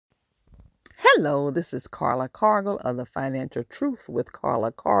Hello, this is Carla Cargill of the Financial Truth with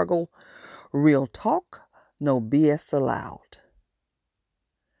Carla Cargill. Real talk, no BS allowed.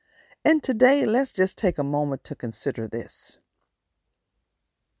 And today, let's just take a moment to consider this.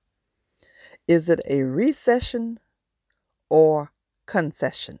 Is it a recession or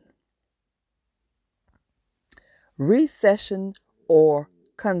concession? Recession or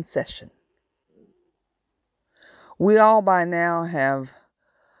concession? We all by now have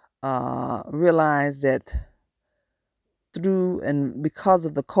realized that through and because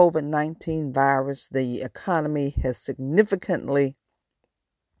of the COVID-19 virus, the economy has significantly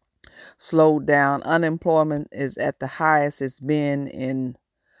slowed down. Unemployment is at the highest it's been in,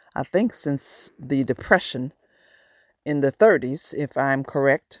 I think, since the Depression in the 30s, if I'm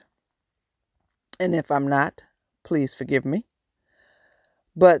correct. And if I'm not, please forgive me.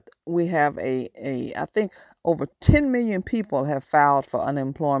 But we have I think over 10 million people have filed for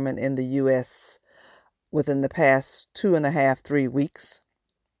unemployment in the U.S. within the past 2.5, 3 weeks.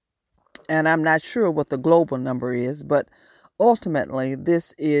 And I'm not sure what the global number is, but ultimately,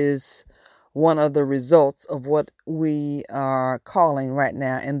 this is one of the results of what we are calling right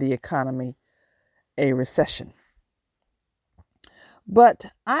now in the economy a recession. But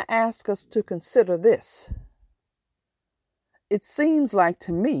I ask us to consider this. It seems like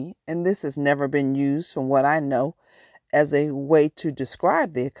to me, and this has never been used from what I know as a way to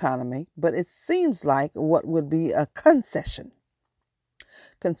describe the economy, but it seems like what would be a concession.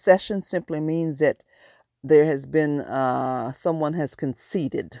 Concession simply means that there has been someone has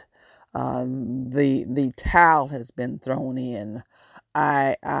conceded. The towel has been thrown in.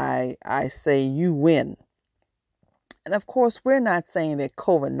 I say you win. And of course, we're not saying that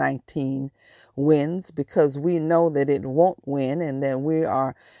COVID-19 wins, because we know that it won't win, and that we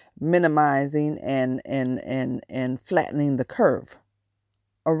are minimizing and flattening the curve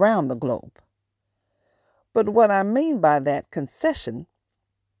around the globe. But what I mean by that concession,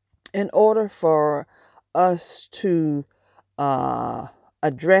 in order for us to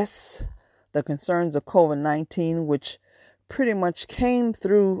address the concerns of COVID-19, which pretty much came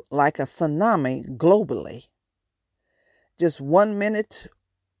through like a tsunami globally. Just 1 minute,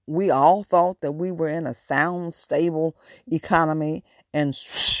 we all thought that we were in a sound, stable economy, and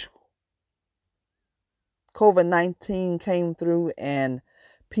COVID-19 came through, and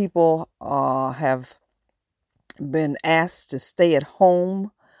people have been asked to stay at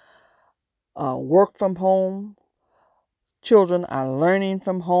home, work from home. Children are learning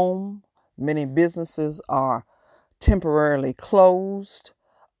from home. Many businesses are temporarily closed.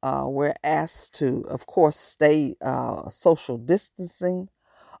 We're asked to, of course, stay social distancing.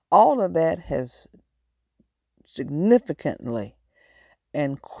 All of that has significantly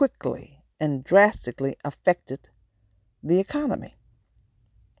and quickly and drastically affected the economy.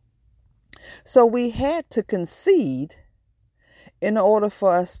 So we had to concede in order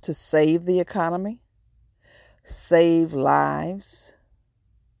for us to save the economy, save lives,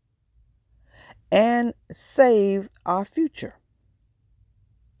 and save our future.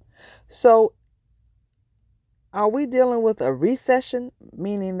 So are we dealing with a recession,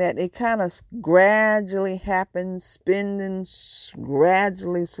 meaning that it kind of gradually happens, spending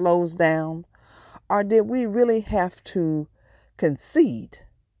gradually slows down? Or did we really have to concede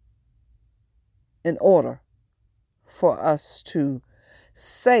in order for us to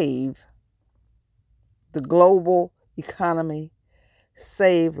save the global economy,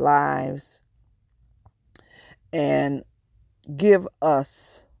 save lives, and give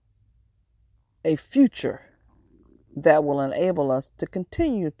us a future that will enable us to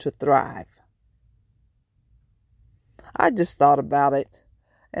continue to thrive? I just thought about it,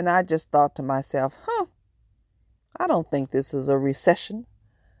 and I just thought to myself, I don't think this is a recession.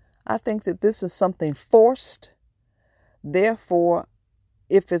 I think that this is something forced. Therefore,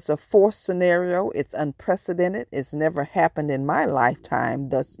 if it's a forced scenario, it's unprecedented. It's never happened in my lifetime.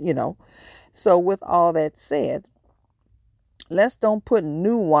 So with all that said, let's don't put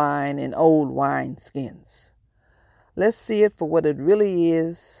new wine in old wine skins. Let's see it for what it really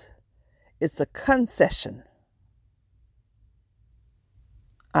is. It's a concession.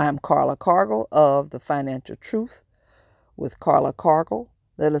 I'm Carla Cargill of the Financial Truth with Carla Cargill.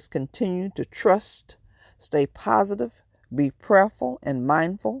 Let us continue to trust, stay positive, be prayerful and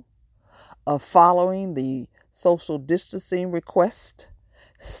mindful of following the social distancing request,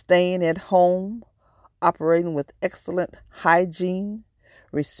 staying at home, operating with excellent hygiene,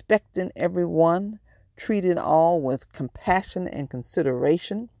 respecting everyone, treating all with compassion and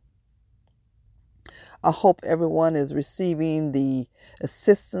consideration. I hope everyone is receiving the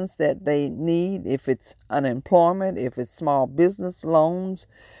assistance that they need, if it's unemployment, if it's small business loans,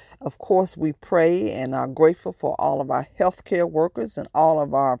 Of course, we pray and are grateful for all of our healthcare workers and all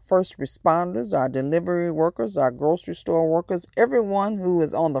of our first responders, our delivery workers, our grocery store workers, everyone who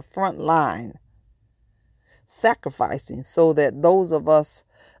is on the front line sacrificing so that those of us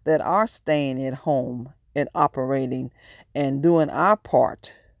that are staying at home and operating and doing our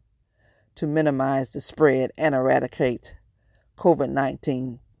part to minimize the spread and eradicate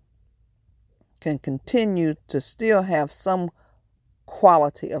COVID-19 can continue to still have some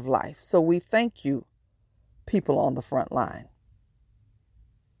quality of life. So we thank you, people on the front line.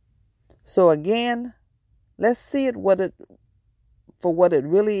 So again, let's see it for what it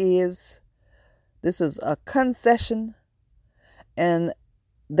really is. This is a concession, and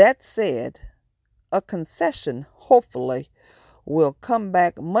that said, a concession hopefully will come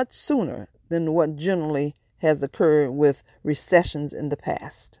back much sooner than what generally has occurred with recessions in the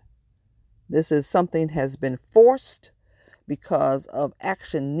past. This is something has been forced because of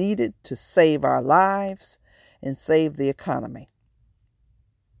action needed to save our lives and save the economy.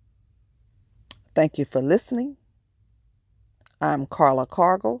 Thank you for listening. I'm Carla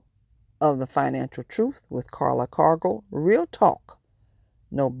Cargill of The Financial Truth with Carla Cargill. Real talk,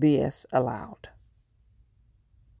 no BS allowed.